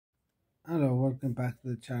Hello, welcome back to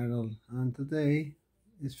the channel. And today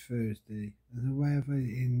is Thursday, and the weather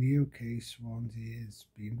in the UK, Swansea, has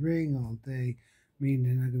been raining all day,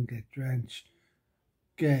 meaning I'm going to get drenched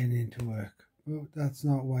getting into work. But that's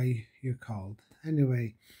not why you're called.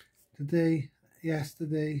 Anyway, last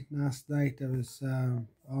night, I was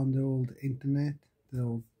on the old internet, the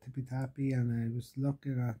old tippy tappy, and I was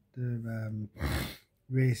looking at the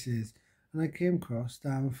races, and I came across the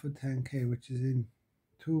Ammanford 10k, which is in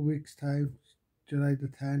 2 weeks' time, July the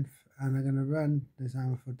 10th, and I'm going to run this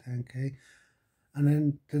Ammanford 10k. And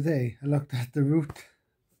then today I looked at the route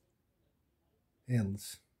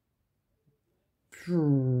hills.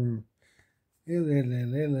 Hill,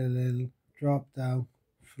 drop down,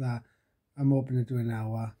 flat. I'm hoping to do an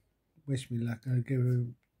hour. Wish me luck. I'll give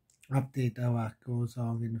an update how that goes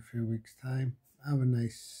on in a few weeks' time. Have a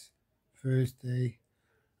nice Thursday,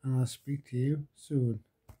 and I'll speak to you soon.